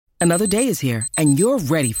Another day is here, and you're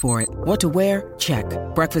ready for it. What to wear? Check.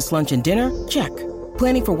 Breakfast, lunch, and dinner? Check.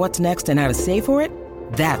 Planning for what's next and how to save for it?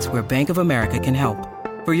 That's where Bank of America can help.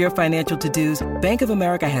 For your financial to-dos, Bank of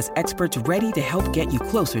America has experts ready to help get you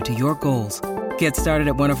closer to your goals. Get started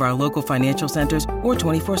at one of our local financial centers or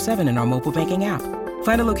 24/7 in our mobile banking app.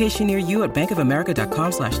 Find a location near you at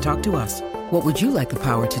bankofamerica.com/talktous. What would you like the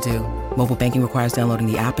power to do? Mobile banking requires downloading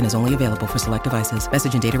the app and is only available for select devices.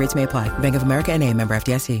 Message and data rates may apply. Bank of America N.A., member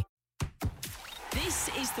FDIC. This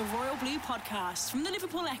is the Royal Blue Podcast from the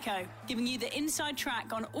Liverpool Echo, giving you the inside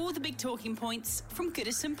track on all the big talking points from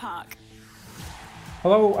Goodison Park.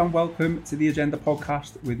 Hello and welcome to the Agenda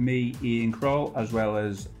Podcast with me, Ian Kroll, as well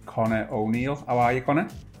as Connor O'Neill. How are you, Connor?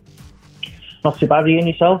 Not too bad, Ian,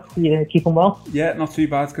 yourself? You keeping well? Yeah, not too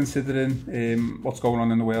bad considering what's going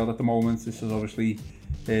on in the world at the moment. This is obviously,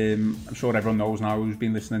 I'm sure everyone knows now who's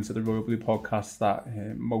been listening to the Royal Blue Podcast that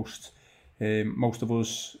most of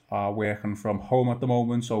us are working from home at the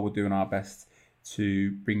moment, so we're doing our best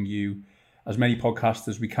to bring you as many podcasts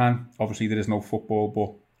as we can. Obviously, there is no football,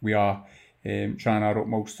 but we are trying our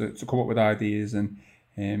utmost to come up with ideas and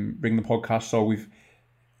bring the podcast. So we've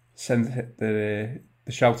sent the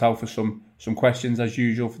shout out for some questions as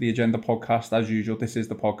usual for the Agenda Podcast. As usual, this is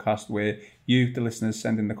the podcast where you, the listeners,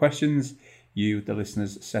 send in the questions. You, the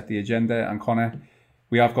listeners, set the agenda. And Connor,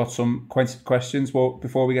 we have got some questions. But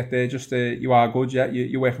before we get there, just you are good, yeah?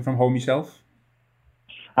 You're working from home yourself?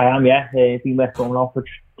 I am, yeah. Been working from home for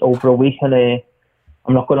over a week, and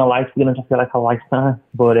I'm not going to lie, it's beginning to feel like a lifetime.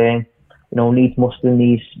 But needs must in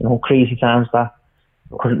these crazy times that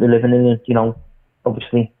we're currently living in.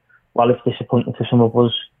 Obviously, while it's disappointing to some of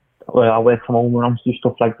us, I work from home and do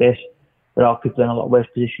stuff like this. There are people in a lot worse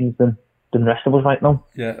positions than the rest of us right now.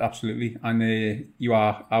 Yeah, absolutely. And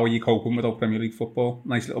how are you coping without Premier League football?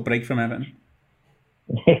 Nice little break from Everton.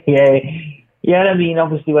 Yeah. I mean,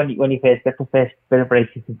 obviously, when you first get the first bit of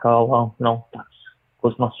break, you think, oh well, no,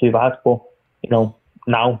 that's not too bad. But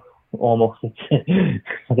now almost, I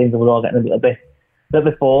think we're all getting a little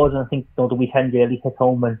bit bored. And I think the weekend really hit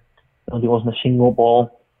home, and there wasn't a single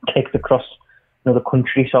ball kicked across the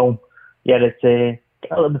country. So yeah, it's a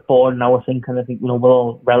little bit bored now, I think, and I think we'll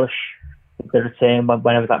all relish the return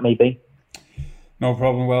whenever that may be. No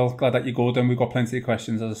problem. Well, glad that you're good, and we've got plenty of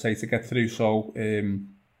questions, as I say, to get through. So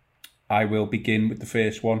I will begin with the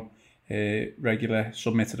first one. Regular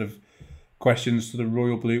submitted of questions to the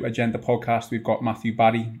Royal Blue Agenda Podcast. We've got Matthew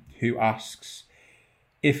Barry, who asks,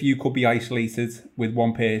 if you could be isolated with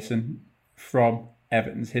one person from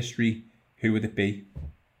Everton's history, who would it be?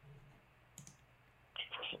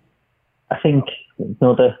 I think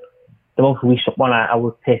the most recent one I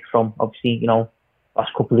would pick from, obviously,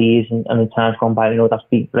 last couple of years and in times gone by, that's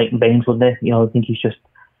Leighton Baines, wouldn't it? I think he's just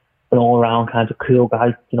an all-round kind of cool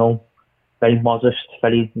guy, very modest,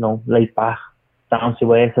 very, laid back, down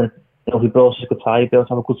to earth, and if he brought us a guitar, you'd be able to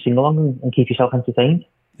have a good sing-along and keep yourself entertained.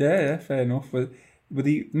 Yeah, fair enough. Would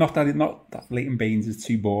he, not that Leighton Baines is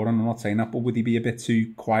too boring, I'm not saying that, but would he be a bit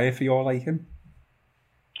too quiet for your liking?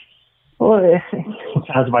 Well, in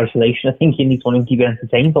terms of isolation, I think you need someone to keep you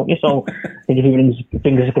entertained, don't you? So I think if he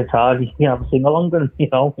brings a guitar, you have a sing-along and,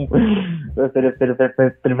 a bit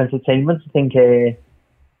of entertainment. I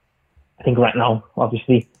think right now,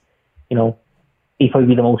 obviously, he'd probably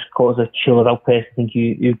be the most chilled out person. I think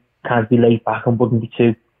you can't be laid back and wouldn't be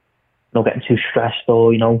too, getting too stressed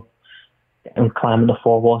or, and climbing the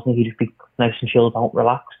four walls. I think he'd just be nice and chilled out,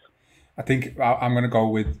 relaxed. I think I'm going to go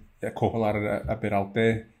with a couple that are a bit out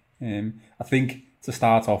there. I think to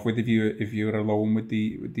start off with, if you're alone with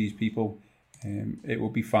these people, it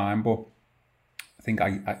will be fine. But I think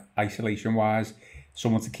isolation wise,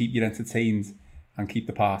 someone to keep you entertained and keep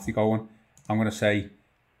the party going, I'm going to say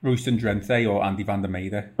Royston Drenthe or Andy van der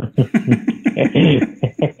Meijden.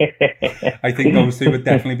 I think those two would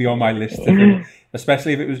definitely be on my list.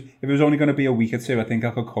 Especially if it was only going to be a week or two, I think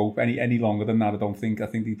I could cope. Any longer than that, I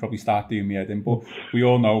think he'd probably start doing me head in. But we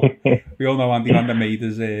all know Andy van der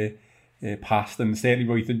Meijden's past, and certainly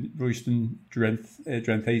Royston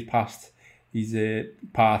Drenthe's past. He's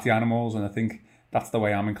party animals, and I think that's the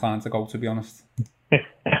way I'm inclined to go, to be honest.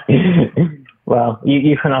 Well,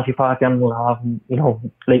 you can have your party animal, have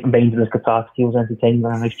Leighton Baines and his guitar, he was entertaining,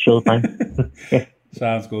 a nice chill time.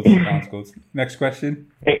 Sounds good. Next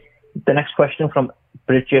question. The next question from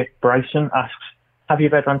Bridget Bryson asks, have you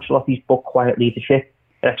read Ancelotti's book Quiet Leadership?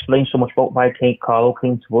 It explains so much about why Carlo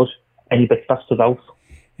came to us. Any bits that stood out?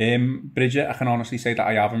 Bridget, I can honestly say that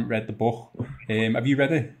I haven't read the book. Have you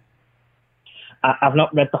read it? I've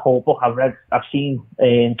not read the whole book. I've seen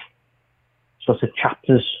sort of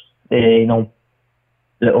chapters,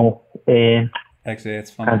 little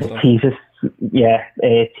excerpts from kind of teasers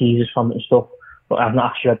teasers from it and stuff. But I've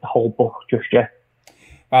not actually read the whole book just yet.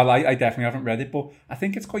 Well, I definitely haven't read it, but I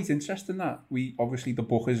think it's quite interesting that the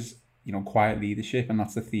book is, quiet leadership, and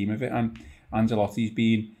that's the theme of it. And Ancelotti's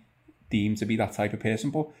been deemed to be that type of person,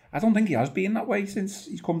 but I don't think he has been that way since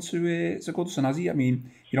he's come to Goodison, has he? I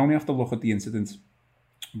mean, you only have to look at the incident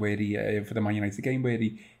where he, for the Man United game, where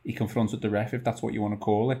he confronted the ref, if that's what you want to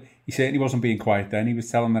call it. He certainly wasn't being quiet then. He was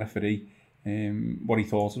telling the referee what he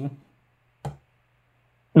thought of him.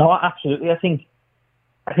 No, absolutely. I think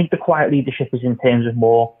the quiet leadership is in terms of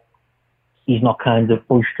more, he's not kind of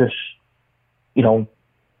boisterous, kind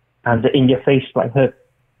of in your face like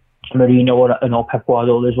Mourinho or Pep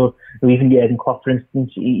Guardiola, or even Jurgen Klopp, for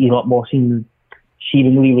instance. He's a lot more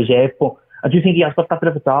seemingly reserved, but I do think he has got that bit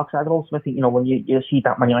of a dark side also. I think, when you see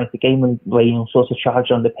that Man United game where sort of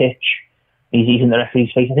charged on the pitch, he's in the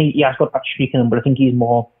referee's face. I think he has got that streak in him, but I think he's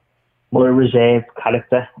more a reserved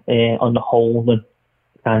character on the whole than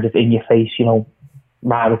kind of in your face,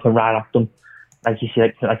 right up and right at them, like you see,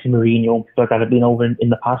 like Mourinho and people like that have been over in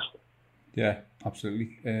the past. Yeah,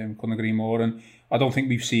 absolutely. Couldn't agree more. And I don't think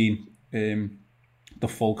we've seen the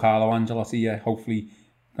full Carlo Ancelotti yet. Hopefully,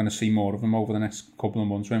 going to see more of him over the next couple of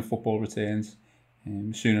months when football returns.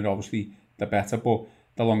 Sooner, obviously, the better. But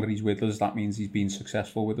the longer he's with us, that means he's been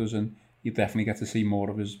successful with us, and you definitely get to see more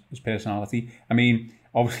of his personality. I mean,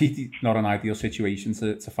 obviously, not an ideal situation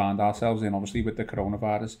to find ourselves in, obviously, with the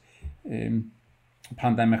coronavirus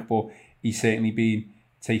pandemic, but he's certainly been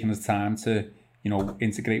taking his time to,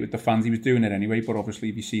 integrate with the fans. He was doing it anyway, but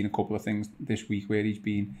obviously, you've seen a couple of things this week where he's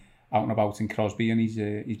been out and about in Crosby, and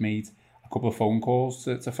he's made a couple of phone calls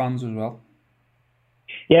to fans as well.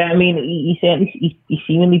 Yeah, I mean, he's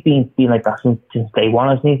seemingly been like that since day one,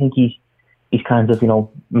 hasn't he? I think he's kind of,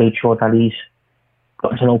 made sure that he's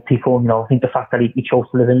gotten to know people. I think the fact that he chose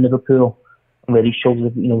to live in Liverpool and where he showed,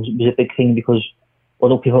 was a big thing, because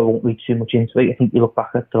although people won't read too much into it, I think you look back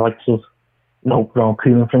at the likes of, Ronald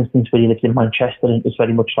Koeman, for instance, where he lived in Manchester, and it's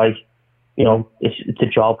very much like, it's a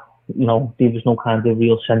job. There was no kind of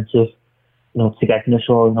real sense of, togetherness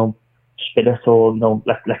or, spirit or,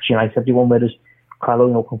 let's unite everyone, whereas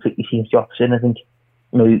Carlo, completely seems the opposite. And I think,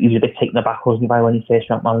 he was a bit taken aback, wasn't he, by when he first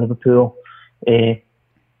went down Liverpool, the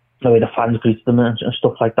way the fans greeted them and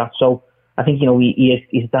stuff like that. So I think,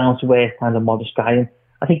 he's down to earth, kind of modest guy. And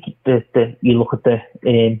I think you look at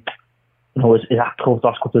his act over the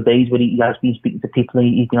last couple of days where he has been speaking to people,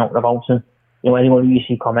 and he's been out and about, and anyone who you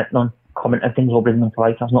see commenting things or bringing them to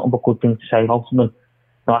life has nothing but good things to say about them. And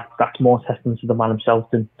that's more testament to the man himself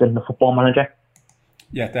than the football manager.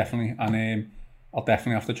 Yeah, definitely. And I'll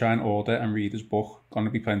definitely have to try and order and read his book. Going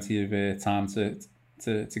to be plenty of time to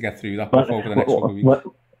get through that book over the next couple of weeks.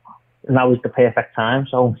 Now is the perfect time,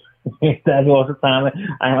 so if there was a time,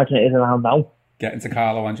 I imagine it is around now. Get into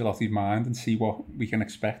Carlo Ancelotti's mind and see what we can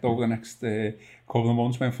expect over the next couple of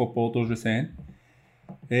months when football does return.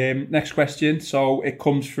 Next question. So it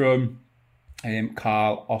comes from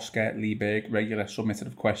Carl Oscar Lieberg, regular submitted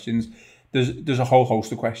of questions. There's a whole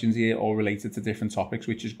host of questions here, all related to different topics,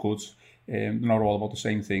 which is good. They're not all about the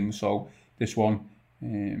same thing. So this one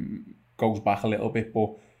goes back a little bit,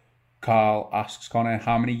 but Carl asks, Connor,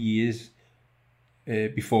 how many years are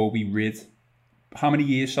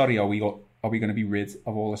we going to be rid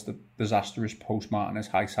of all this disastrous post-Martinez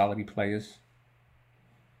high salary players?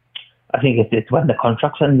 I think it's when the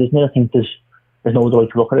contracts end, isn't it? I think there's no other way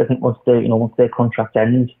to look at it. I think once their contract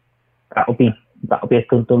ends, that'll be a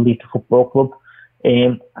good lead to football club.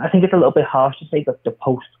 I think it's a little bit harsh to say that the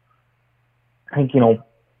post. I think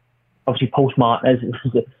obviously post-Martinez,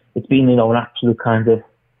 it's been an absolute kind of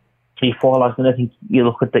free fall, hasn't it? I think you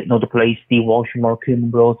look at the players Steve Walsh and Ronald Koeman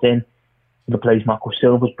brought in, the players Marco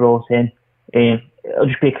Silva's brought in. It'll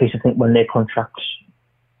just be a case, I think, when their contracts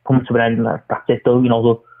come to an end, that's it.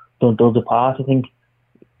 They'll depart. I think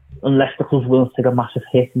unless the club's willing to take a massive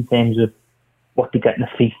hit in terms of what they get in the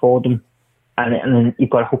fee for them, and then you've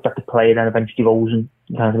got to hope that the player then eventually goes and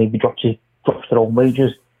kind of maybe drops their own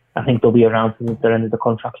wages. I think they'll be around to the end of the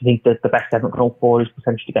contract. I think that the best Everton can hope for is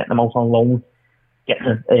potentially getting them out on loan,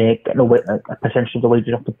 getting a percentage of the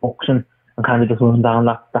wages off the books, and kind of just running down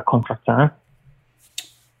that contract time.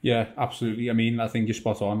 Yeah, absolutely. I mean, I think you're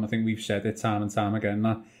spot on. I think we've said it time and time again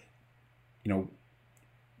that,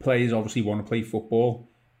 players obviously want to play football,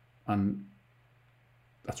 and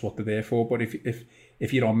that's what they're there for. But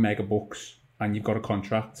if you're on mega bucks and you've got a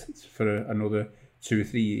contract for another 2 or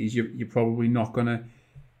 3 years, you're probably not going to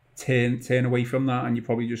turn away from that, and you're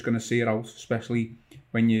probably just going to see it out, especially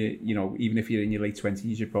when even if you're in your late 20s,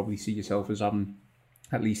 you probably see yourself as having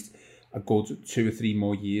at least a good 2 or 3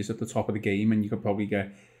 more years at the top of the game, and you could probably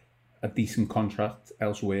get a decent contract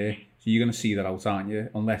elsewhere. So you're going to see that out, aren't you?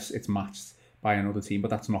 Unless it's matched by another team, but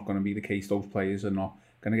that's not going to be the case. Those players are not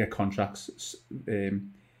going to get contracts,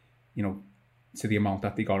 to the amount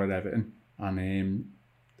that they got at Everton. And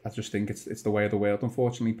I just think it's the way of the world.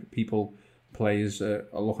 Unfortunately, players are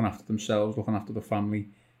looking after themselves, looking after the family.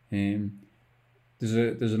 There's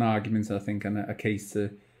an argument, I think, and a case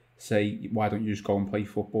to say, why don't you just go and play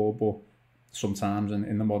football? But sometimes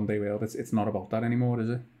in the modern day world, it's not about that anymore, is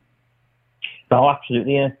it? No,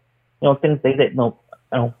 absolutely. Yeah. Things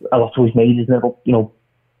a lot always made, isn't it, about,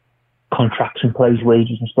 contracts and players'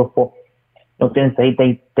 wages and stuff. But then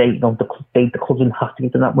the club didn't have to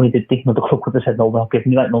give them that money. The club could have said, no, they're not giving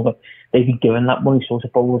me that. No, they've been given that money. So I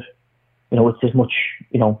suppose, it's as much,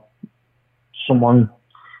 the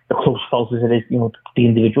club's fault as it is, the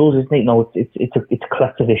individuals, isn't it? It's a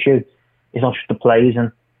collective issue. It's not just the players,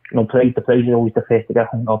 and the players are always the first to get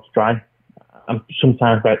hung out to dry. And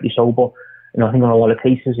sometimes rightly so, but I think in a lot of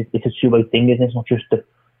cases it's a two-way thing, isn't it? It's not just the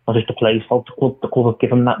players' fault. The club have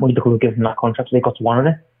given them that money, the club have given them that contract, so they got to want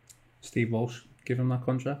it. Steve Walsh give him that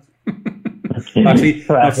contract. Actually, not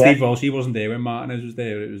Steve Walsh. He wasn't there when Martinez was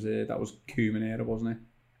there. It was that was Koeman era, wasn't it?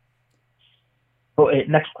 But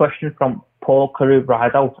next question from Paul Carew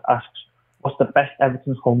Rideout asks, what's the best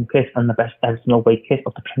Everton's home kit and the best Everton away kit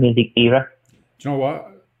of the Premier League era? Do you know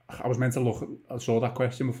what? I was meant to look. I saw that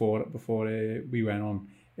question before we went on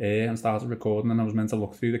air and started recording, and I was meant to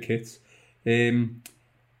look through the kits. I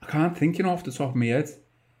can't think, off the top of my head.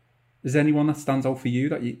 Is there anyone that stands out for you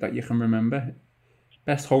that you can remember?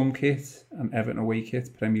 Best home kit and Everton away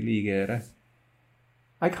kit, Premier League era.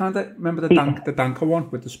 I can't remember the Danker one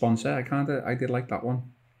with the sponsor. I did like that one.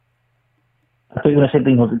 I thought you were going to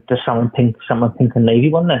say the salmon pink and navy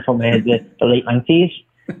one there from the late 90s.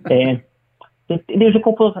 There was a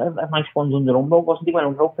couple of nice ones under Umbro, wasn't there?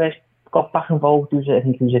 When Umbro first got back involved, I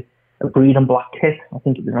think it was a green and black kit. I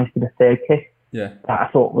think it was nice to be the third kit. Yeah. That I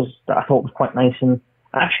thought was quite nice, and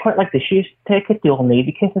I actually quite like this year's third kit, the old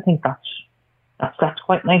navy kit. I think that's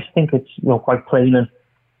quite nice. I think it's quite plain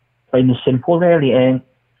and simple, really.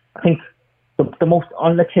 I think the most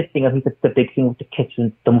on the kit thing, I think the big thing with the kits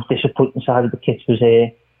and the most disappointing side of the kits was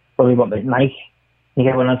when we went with Nike. I think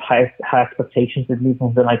everyone had high expectations of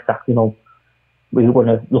something like that. We were going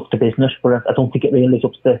to look to business, but I don't think it really lives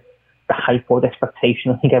up to the hype or the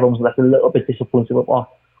expectation. I think everyone was a little bit disappointed with what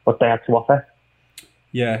they had to offer.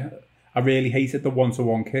 Yeah, I really hated the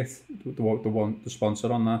one-to-one kit, the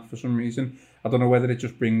sponsor on that for some reason. I don't know whether it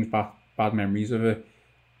just brings back bad memories of it.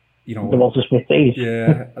 The Walter Smith days.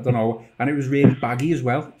 Yeah, I don't know. And it was really baggy as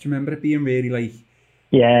well. Do you remember it being really like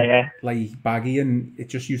baggy, and it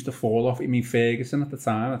just used to fall off? I mean, Ferguson at the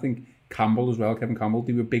time, I think Campbell as well, Kevin Campbell,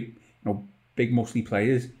 they were big muscly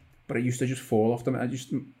players, but it used to just fall off them. I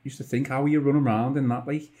just used to think, how are you running around in that?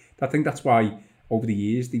 I think that's why over the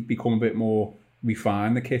years they've become a bit more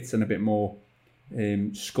refined, the kits, and a bit more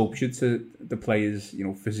sculptured to the players,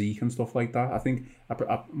 physique and stuff like that. I think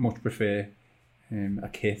I much prefer a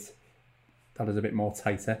kit that is a bit more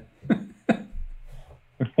tighter.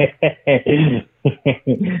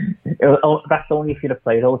 That's only if you're a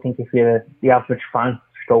player. I think if you're the average fan,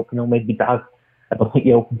 stroke, maybe dad, I don't think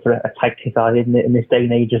you're open for a tight kit either in this day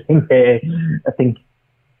and age. I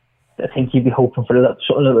think you'd be hoping for something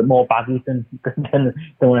a little bit more baggy than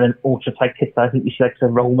an ultra tight kit. I think you see like the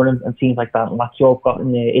Roma and teams like that, and Lazio have got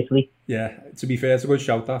in Italy. Yeah, to be fair, it's a good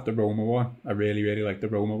shout out, the Roma one. I really, really like the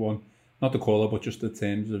Roma one. Not the colour, but just in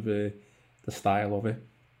terms of the style of it.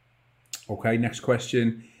 Okay, next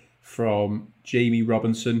question from Jamie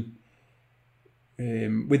Robinson.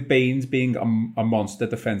 With Baines being a monster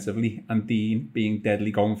defensively and Dean being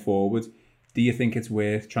deadly going forward, do you think it's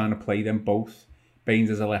worth trying to play them both,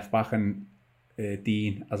 Baines as a left back and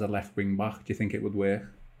Dean as a left wing back? Do you think it would work?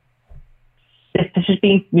 This has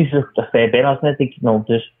been a fair bit, hasn't it? I think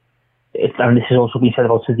and this has also been said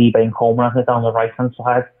about Sidibe and Coleman, hasn't it, down the right hand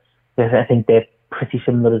side. I think they're pretty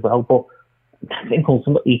similar as well, but I think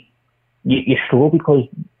ultimately you struggle because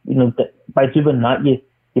by doing that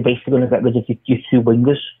you're basically going to get rid of your two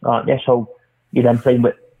wingers, aren't you? So you're then playing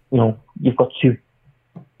with you've got two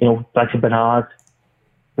like Bernard,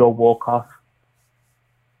 Joe Walcott.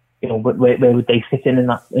 Where would they fit in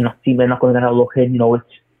that team? They're not going to get a look in.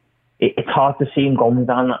 It's hard to see him going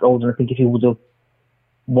down that road, and I think if he would have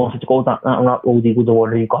wanted to go down that road, he would have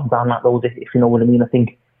already gone down that road. If you know what I mean, I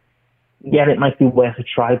think. Yeah, it might be worth a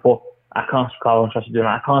try, but I can't see Carlo Ancelotti doing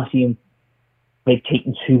that. I can't see him maybe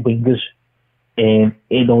taking two wingers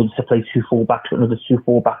in order to play two full-backs with another two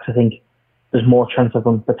full-backs. I think there's more chance of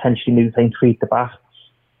them potentially maybe playing three at the back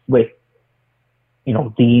with,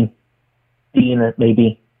 Dean at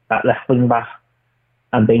maybe that left wing back,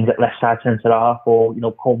 and Baines at left side centre half, or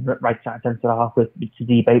Coleman at right side centre half with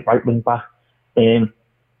Sidibe right wing back.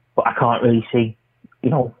 But I can't really see,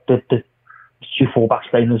 the two full-backs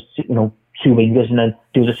playing as, two wingers, and then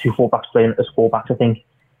do the two full-backs playing as full-backs. I think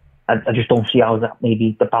I just don't see how that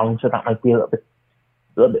maybe the balance of that might be a little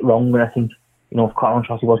bit wrong. And I think, if Carlo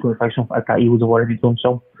Ancelotti was going to try something like that, he would have already done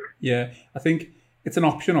so. Yeah, I think it's an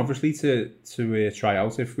option, obviously, to try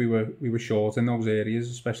out if we were short in those areas,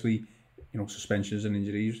 especially suspensions and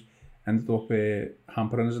injuries ended up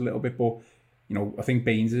hampering us a little bit. But I think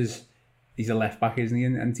Baines he's a left back, isn't he?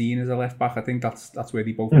 And Dean is a left back. I think that's where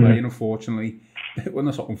they both play. And unfortunately, well,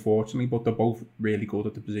 not unfortunately, but they're both really good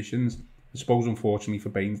at the positions. I suppose, unfortunately for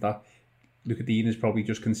Baines, that Luca Dean is probably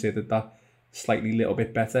just considered that slightly little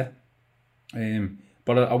bit better.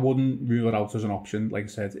 But I wouldn't rule it out as an option. Like I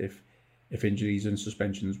said, if injuries and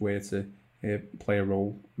suspensions were to play a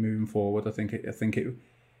role moving forward, I think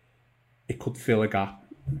it could fill a gap,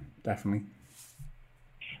 definitely.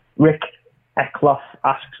 Rick Eckloff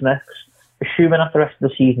asks next, assuming that the rest of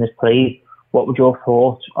the season is played, what are your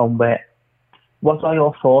thoughts on where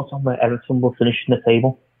Everton will finish in the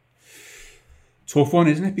table? Tough one,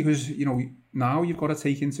 isn't it? Because now you've got to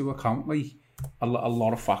take into account like a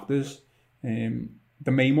lot of factors. The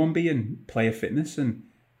main one being player fitness and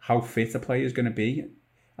how fit a player is going to be.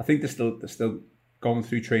 I think they're still going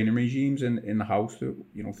through training regimes in the house,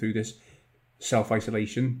 through this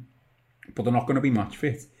self-isolation, but they're not going to be match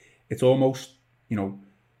fit. It's almost,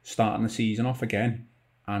 starting the season off again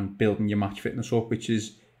and building your match fitness up, which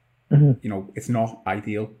is, it's not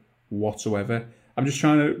ideal whatsoever. I'm just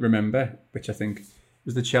trying to remember, which I think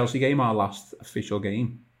was the Chelsea game, our last official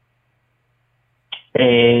game.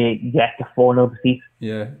 The 4-0 defeat.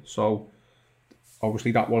 Yeah, so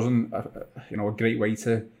obviously that wasn't a great way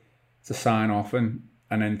to sign off and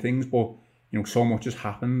end things, but so much has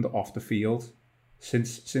happened off the field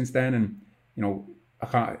since then, and I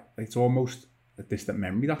can't. It's almost a distant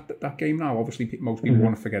memory that game now. Obviously, most people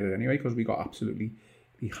want to forget it anyway because we got absolutely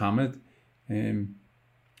hammered.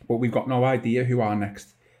 But we've got no idea who our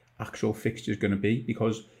next actual fixture is going to be,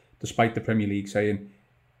 because despite the Premier League saying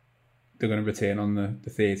they're going to return on the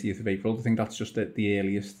 30th of April, I think that's just the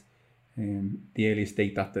earliest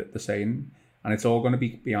date that they're saying, and it's all going to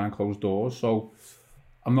be behind closed doors. So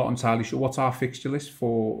I'm not entirely sure what's our fixture list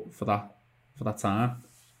for that time.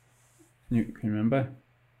 Can you remember?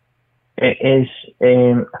 It is.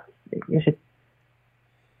 Is it?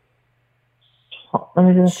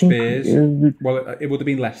 Spurs. Well, it would have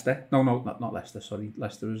been Leicester. No, not Leicester. Sorry,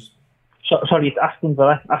 Leicester was. Sorry, it's Aston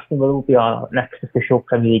Villa. Aston Villa will be our next official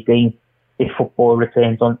Premier League game if football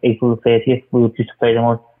returns on April 30th. We will just play them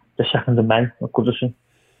on the 2nd of May at Goodison.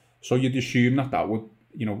 So you'd assume that would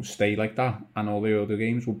stay like that, and all the other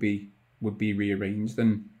games would be rearranged.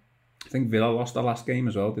 And I think Villa lost their last game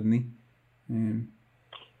as well, didn't he?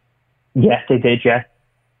 Yes, they did. Yeah.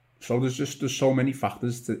 So there's so many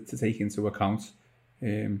factors to take into account.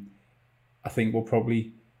 I think we'll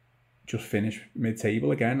probably just finish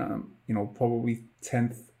mid-table again. Probably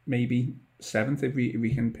 10th, maybe 7th if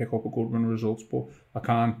we can pick up a good run of results. But I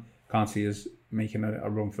can't see us making a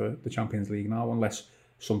run for the Champions League now unless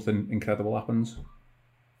something incredible happens.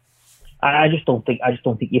 I just don't think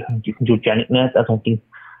you can judge anything. I don't think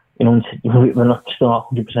we're not still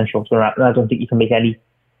not 100% sure what's going to happen. I don't think you can make any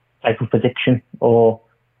type of prediction or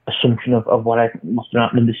assumption of what's going to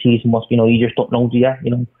happen in the season. You just don't know, do you?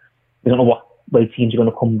 You don't know what way teams are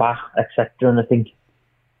going to come back, etc. And I think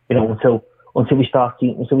until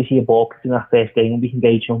we see a ball in that first game and we can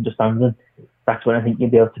gauge and understanding, that's when I think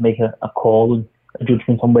you'll be able to make a call and a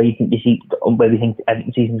judgment on where we think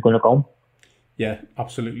every season is going to go. Yeah,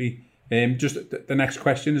 absolutely. Just the next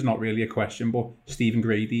question is not really a question, but Stephen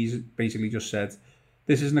Grady's basically just said,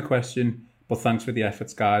 "This isn't a question, but thanks for the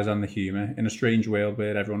efforts, guys, and the humour. In a strange world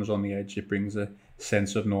where everyone is on the edge, it brings a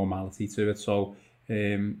sense of normality to it." So,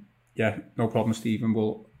 yeah, no problem, Stephen.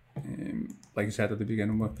 We'll, like I said at the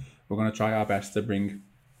beginning, we're going to try our best to bring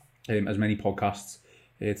as many podcasts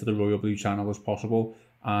to the Royal Blue channel as possible.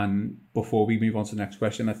 And before we move on to the next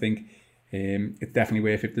question, I think it's definitely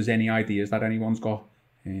worth, if there's any ideas that anyone's got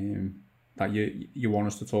that you want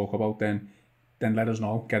us to talk about, then let us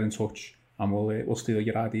know. Get in touch, and we'll steal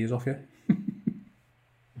your ideas off you.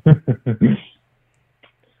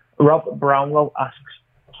 Rob Brownlow asks,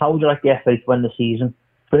 how would you like the FA to end the season?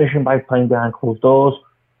 Finishing by playing behind closed doors,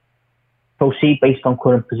 proceed based on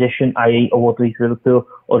current position, i.e. award league to Liverpool,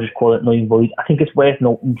 or just call it null and void? I think it's worth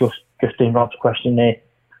noting, just in Rob's question there,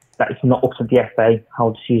 that it's not up to the FA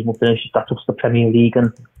how the season will finish. That's up to the Premier League,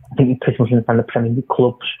 and I think you pretty much understand the Premier League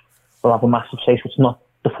clubs will have a massive say. So it's not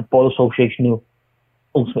the Football Association who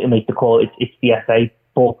ultimately make the call. It's the FA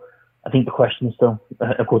But I think the question is still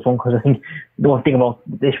a good one, because I think the one thing about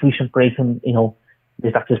this recent break, and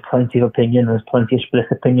is that there's plenty of opinion, there's plenty of split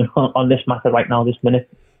opinion on this matter right now, this minute.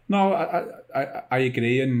 No, I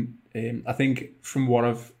agree, and I think from what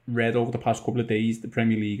I've read over the past couple of days, the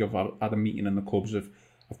Premier League have had a meeting and the clubs have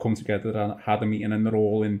come together and had a meeting, and they're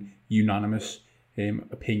all in unanimous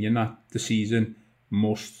opinion that the season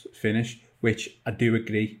must finish, which I do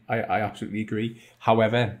agree. I absolutely agree.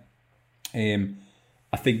 However,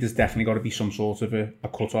 I think there's definitely got to be some sort of a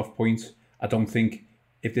cut-off point. I don't think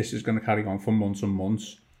if this is going to carry on for months and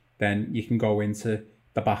months, then you can go into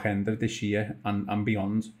the back end of this year and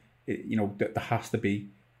beyond. There has to be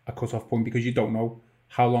a cut-off point, because you don't know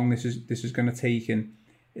how long this is going to take, and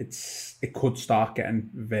it could start getting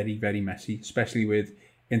very, very messy, especially with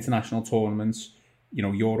international tournaments.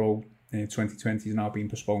 Euro 2020 is now being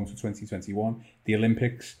postponed to 2021. The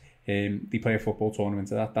Olympics, they play a football tournament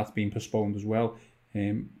that's been postponed as well.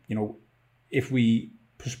 If we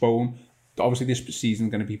postpone, obviously this season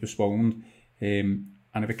is going to be postponed, and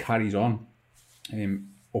if it carries on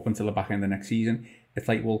up until the back end of the next season, it's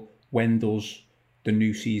like, well, when does the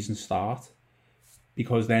new season start?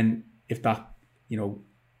 Because then if that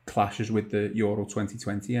clashes with the Euro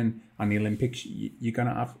 2020 and the Olympics, you're going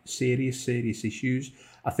to have serious issues.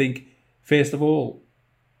 I think, first of all,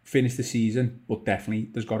 finish the season, but definitely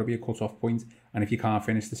there's got to be a cut-off point. And if you can't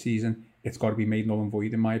finish the season, it's got to be made null and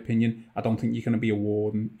void, in my opinion. I don't think you're going to be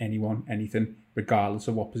awarding anyone anything, regardless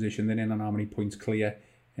of what position they're in and how many points clear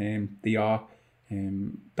they are.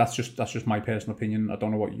 That's just my personal opinion. I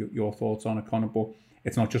don't know what your thoughts on it, Connor, but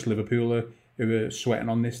it's not just Liverpool who are sweating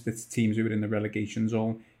on this. It's teams who are in the relegation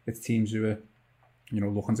zone. It's teams who are,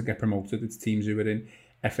 looking to get promoted. It's teams who are in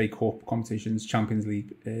FA Cup competitions, Champions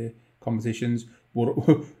League competitions.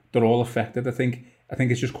 They're all affected. I think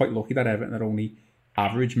it's just quite lucky that Everton are only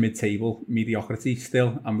average, mid-table mediocrity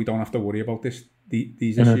still, and we don't have to worry about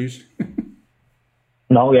these issues.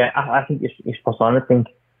 No, yeah, I think it's spot on. I think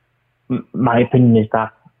my opinion is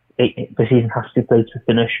that the season has to be played to a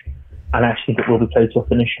finish, and I actually think it will be played to a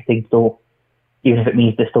finish. I think though, even if it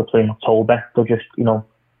means they're still playing October, they'll just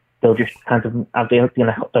kind of have the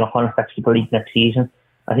knock-on effects of the league next season.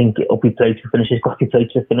 I think it'll be played to a finish. It's got to be played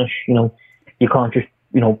to a finish. You can't just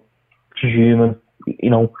presume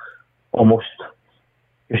and almost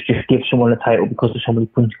just give someone a title because there's so many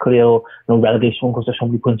points clear, or relegate someone because there's so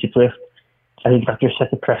many points adrift. I think that just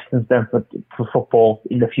set the precedence then for football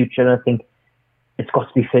in the future. And I think it's got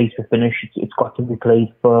to be played to finish. It's got to be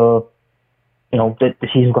played for, the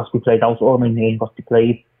season's got to be played out, all the main games got to be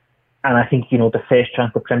played. And I think, the first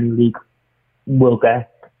chance the Premier League will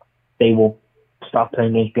get, they will start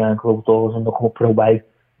playing games behind closed doors, and they'll come up for a way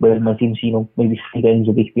where it might even see, maybe 3 games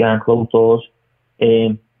a week behind closed doors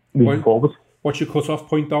moving forward. What's your cut-off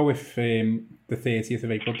point, though, if the 30th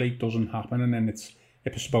of April date doesn't happen and then it's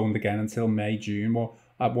postponed again until May, June?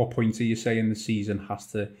 At what point are you saying the season has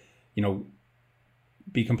to,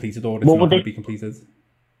 be completed, or it's not going to be completed?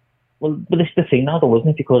 Well, but this is the thing now, though, isn't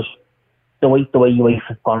it? Because the way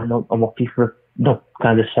UEFA's gone and what FIFA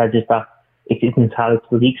kind of said is that it isn't entirely to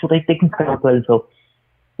the league, so they can kind of play until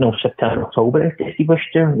September, October if they wish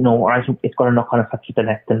to. Or it's got a knock-on effect for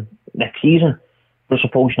the next season. But I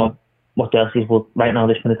suppose what they'll say is, well, right now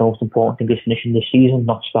this one is the most important thing is finishing this season,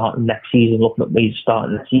 not starting next season, looking at ways of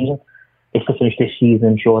starting next season. It's to finish this season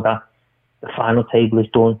and ensure that the final table is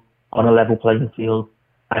done on a level playing field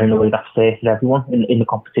and in a way that's fair for everyone in the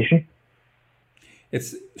competition.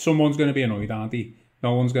 Someone's going to be annoyed, aren't they?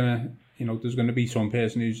 No one's going to, there's going to be some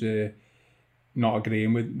person who's not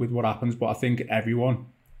agreeing with what happens, but I think everyone,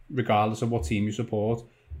 regardless of what team you support,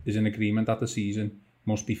 is in agreement that the season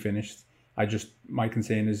must be finished. My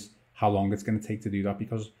concern is how long it's going to take to do that,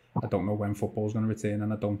 because I don't know when football's going to return,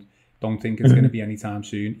 and I don't think it's going to be anytime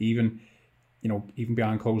soon. Even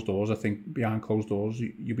behind closed doors, I think behind closed doors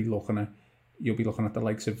you'll be looking at the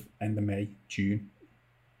likes of end of May, June.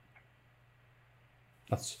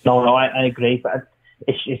 No, I agree, but I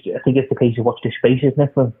think it's the case of watch this space, isn't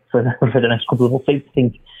it, for the next couple of months. I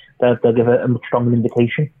think they'll give a much stronger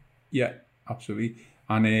indication. Yeah, absolutely.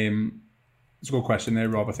 And it's a good question there,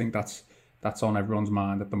 Rob. I think that's on everyone's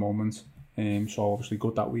mind at the moment. So obviously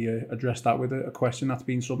good that we addressed that with a question that's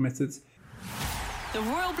been submitted. The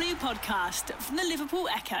Royal Blue Podcast from the Liverpool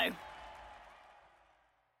Echo.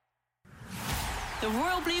 The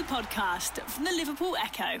Royal Blue Podcast from the Liverpool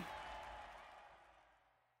Echo.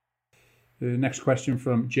 The next question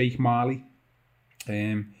from Jake Marley.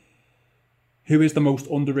 Who is the most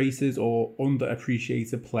underrated or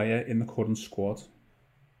underappreciated player in the current squad?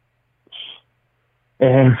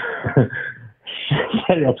 That's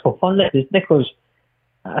a tough one, isn't it? Because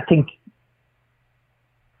I think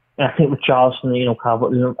I think with Charleston,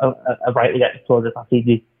 Calvert, are rightly getting applauded. I think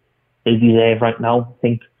they deserve right now. I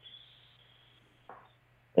think.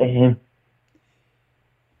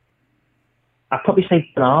 I'd probably say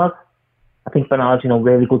Bernard. I think Bernard's,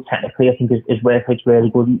 really good technically. I think his work rate's really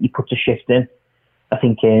good. He puts a shift in. I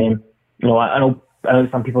think, I know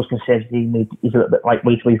some people's consider he's a little bit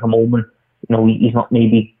lightweight away from home, and he's not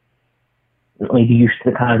maybe used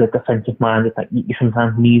to the kind of defensive mind that you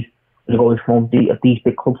sometimes need when you go away from home at these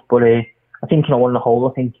big clubs. But I think, on the whole,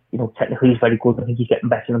 I think technically he's very good. I think he's getting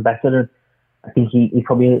better and better, and I think he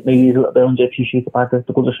probably maybe is a little bit underappreciated by the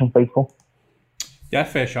Goodison faithful. Yeah,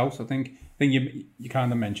 fair shout. I think you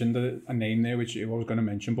kind of mentioned a name there, which I was going to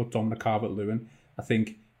mention, but Dominic Calvert-Lewin. I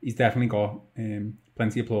think he's definitely got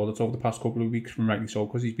plenty of plaudits over the past couple of weeks, from rightly so,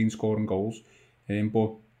 because he's been scoring goals.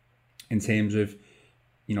 But in terms of,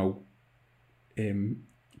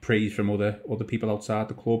 praise from other people outside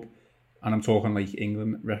the club, and I'm talking like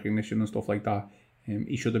England recognition and stuff like that,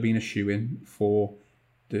 he should have been a shoe-in for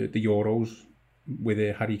the Euros with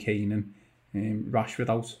Harry Kane and Rashford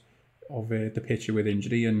out of the picture with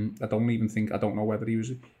injury, and I don't know whether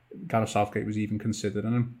Gareth Southgate was even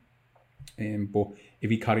considering him. But if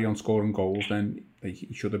he carry on scoring goals, then he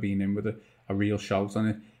should have been in with a real shout.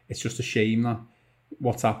 And it's just a shame that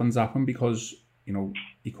what's happened, because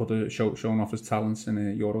he could have shown off his talents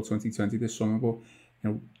in Euro 2020 this summer, but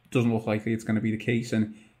doesn't look likely it's going to be the case.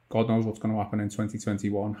 And God knows what's going to happen in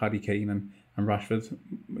 2021. Harry Kane and Rashford,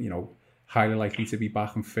 highly likely to be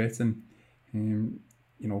back and fit, and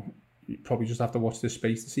you probably just have to watch this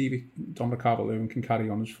space to see if Dominic Calvert-Lewin can carry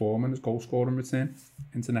on his form and his goal scoring return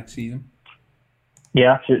into next season.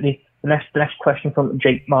 Yeah, absolutely. The next question from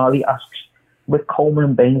Jake Marley asks, with Coleman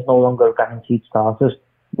and Baines no longer guaranteed starters,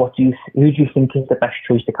 who do you think is the best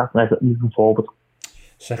choice to captain Everton moving forward?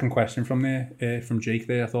 Second question from Jake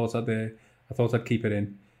there. I thought I'd keep it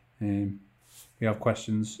in. We have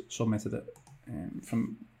questions submitted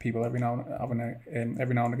from people every now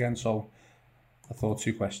and again, so I thought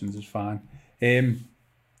 2 questions is fine.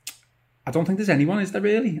 I don't think there's anyone, is there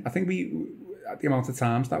really? I think at the amount of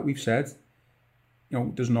times that we've said,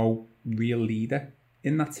 there's no real leader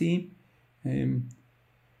in that team.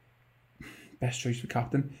 Best choice for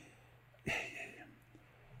captain.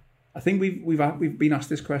 I think we've been asked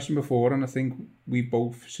this question before, and I think we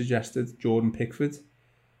both suggested Jordan Pickford.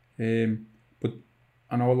 But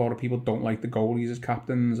I know a lot of people don't like the goalies as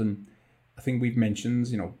captains, and I think we've mentioned,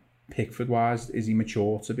 Pickford wise, is he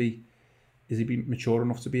mature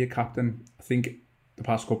enough to be a captain? I think the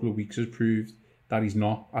past couple of weeks has proved that he's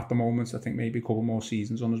not at the moment. I think maybe a couple more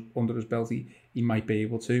seasons under his belt he might be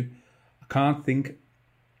able to. I can't think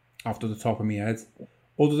off the top of my head,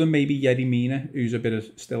 other than maybe Yerry Mina, who's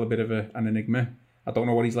still a bit of an enigma. I don't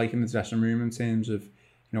know what he's like in the dressing room in terms of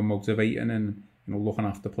motivating and looking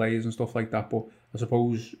after players and stuff like that. But I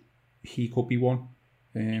suppose he could be one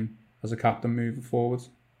as a captain moving forward.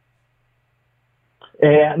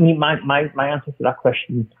 I mean, my answer to that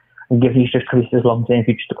question, and given he's just committed his long-term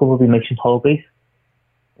future to cover, would be Mason Holgate.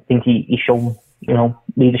 I think he's shown,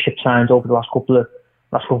 leadership signs over the last couple of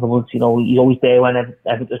months. He's always there when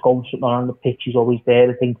Everton's going something on the pitch. He's always there.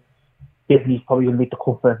 I think given he's probably going to make the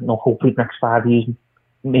club for, hopefully the next 5 years,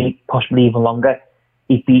 maybe possibly even longer,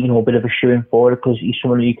 he'd be, a bit of a shoo-in for it, because he's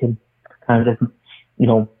someone who can kind of,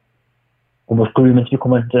 almost groom into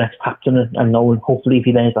becoming the next captain, and hopefully if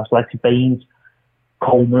he then has like Baines,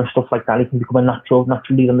 Coleman and stuff like that, he can become a natural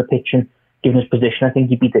lead on the pitch, and given his position, I think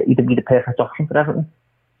he'd be the perfect option for Everton.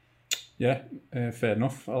 Yeah, fair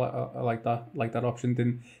enough. I like that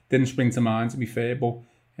option. Didn't spring to mind, to be fair, but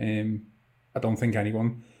I don't think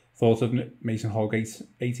anyone thought of Mason Holgate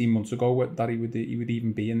 18 months ago that he would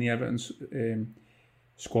even be in the Everton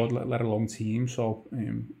squad, let alone team. So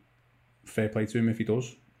fair play to him if he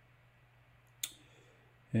does.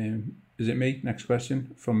 Is it me? Next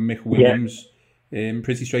question from Mick Williams. Yeah.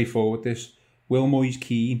 Pretty straightforward this. Will Moise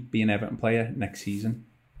Kean be an Everton player next season?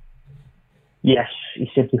 Yes,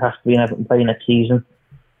 he simply has to be an Everton player next season.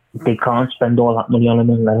 They can't spend all that money on him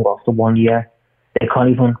and then go after 1 year. They can't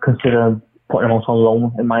even consider putting him out on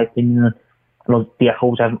loan, in my opinion. The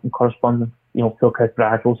Echo's Everton correspondent, Phil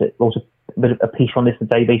Kirkbride, wrote a bit of a piece on this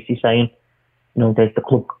today, basically saying, the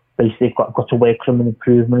club basically got to work for him and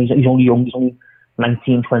improve him. He's only young, he's only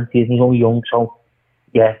 19, 20, and he's only young, so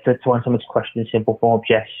yeah, to answer this question in simple form,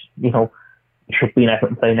 yes, he should be an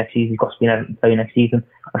Everton player next season. He's got to be an Everton player next season,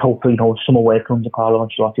 and hopefully, summer work under Carlo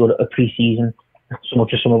Ancelotti, or a pre-season,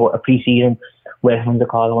 a pre-season work under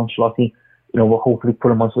Carlo Ancelotti, will hopefully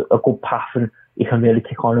put him on a good path, and he can really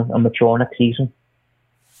kick on and mature next season.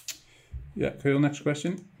 Yeah, cool. Next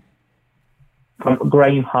question.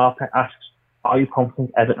 Graham Harper asks, are you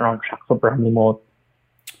confident Everton are on track for Bramley Moore?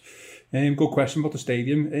 Good question about the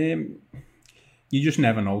stadium. You just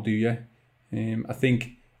never know, do you? I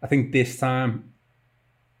think this time,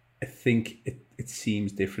 I think it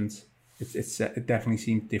seems different. It definitely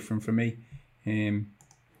seems different for me.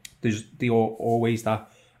 There's always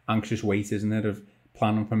that anxious wait, isn't it, of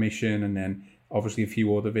planning permission, and then obviously a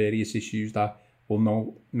few other various issues that we'll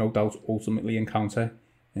no doubt ultimately encounter.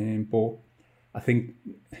 But I think,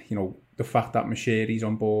 the fact that Moshiri's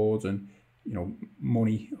on board and,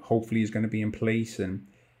 money hopefully is going to be in place, and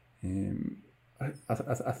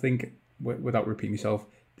I think, without repeating myself,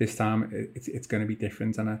 this time it's going to be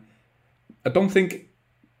different. And I don't think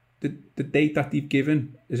the date that they've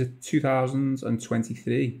given, is it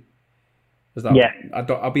 2023? Is that? Yeah.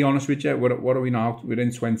 I'll be honest with you. What are we now? We're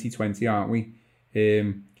in 2020, aren't we?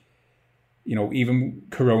 Even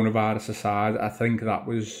coronavirus aside, I think that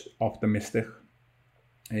was optimistic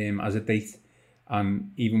as a date.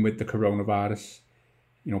 And even with the coronavirus,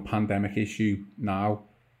 pandemic issue now,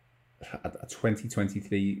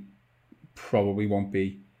 2023 probably won't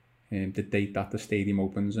be the date that the stadium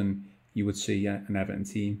opens and you would see an Everton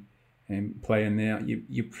team playing there.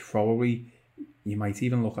 You might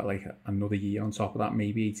even look at like another year on top of that,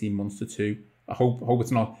 maybe 18 months to 2. I hope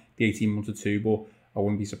it's not the 18 months to 2, but I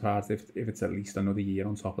wouldn't be surprised if it's at least another year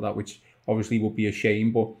on top of that, which obviously would be a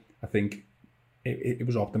shame. But I think it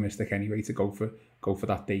was optimistic anyway to go for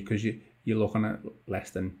that date, because you're looking at less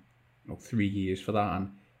than 3 years for that,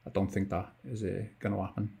 and I don't think that is going to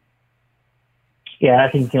happen. Yeah, I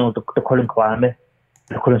think the current climate,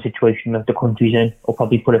 the current situation that the country's in, will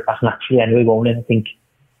probably put it back naturally anyway, won't it? I think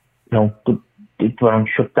we're on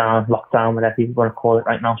shutdown, lockdown, whatever you want to call it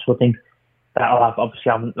right now. So I think that'll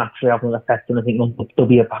obviously have an effect, and I think there'll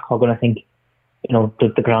be a backlog, and I think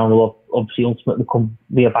the ground will obviously ultimately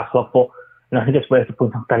be a backlog. But I think it's worth to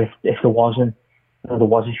point out that if there wasn't, there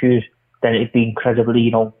was issues, then it'd be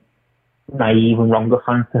incredibly naive and wrong of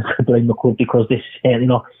fans to blame the club, because this is certainly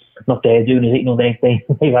not their doing, is it?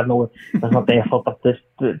 They've had it's not their fault that this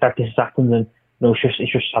has happened, and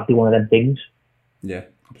it's just sadly one of them things. Yeah,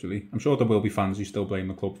 absolutely. I'm sure there will be fans who still blame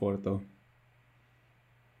the club for it, though.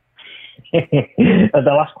 The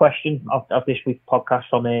last question of this week's podcast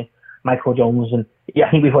from Michael Jones, and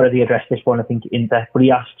I think we've already addressed this one, I think, in depth, but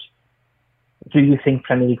he asks, do you think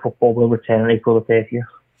Premier League football will return on April the 30th?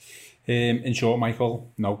 In short,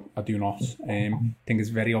 Michael, no, I do not. I think it's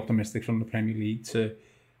very optimistic from the Premier League to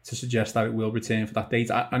suggest that it will return for that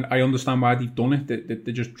date. And I understand why they've done it.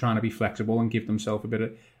 They're just trying to be flexible and give themselves a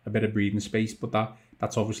bit of breathing space. But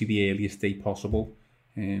that's obviously the earliest date possible.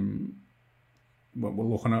 We're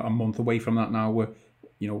looking at a month away from that now. We're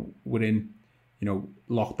in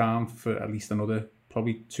lockdown for at least another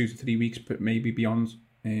probably 2 to 3 weeks, but maybe beyond.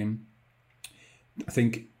 I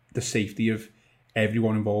think the safety of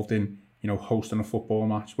everyone involved in hosting a football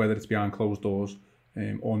match, whether it's behind closed doors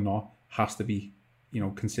or not, has to be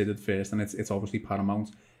considered first, and it's obviously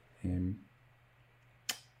paramount.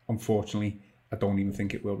 Unfortunately, I don't even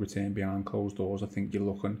think it will return behind closed doors. I think you're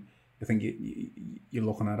looking at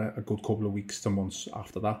a good couple of weeks to months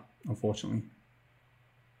after that, unfortunately.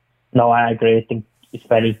 No, I agree. I think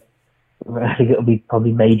it'll be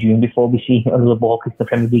probably May, June before we see another ball kick the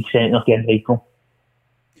Premier League, certainly not the end of April.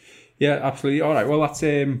 Yeah, absolutely. All right, well, that's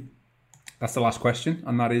the last question,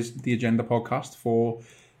 and that is the agenda podcast for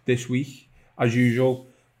this week. As usual,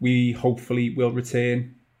 we hopefully will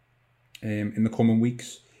return in the coming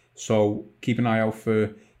weeks, so keep an eye out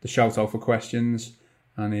for the shout out for questions,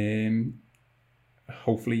 and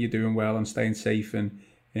hopefully you're doing well and staying safe, and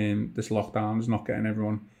this lockdown is not getting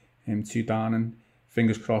everyone too down, and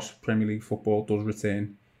fingers crossed Premier League football does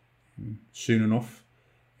return soon enough.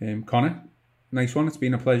 Connor, nice one. It's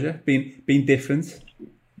been a pleasure. Been different.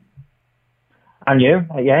 And you,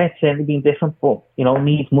 it's certainly been different, but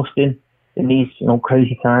needs must in these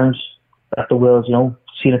crazy times that the world's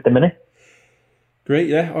seen at the minute. Great,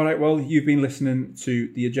 yeah. All right. Well, you've been listening to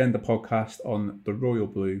the Agenda podcast on the Royal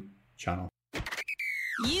Blue channel.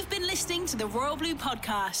 You've been listening to the Royal Blue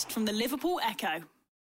podcast from the Liverpool Echo.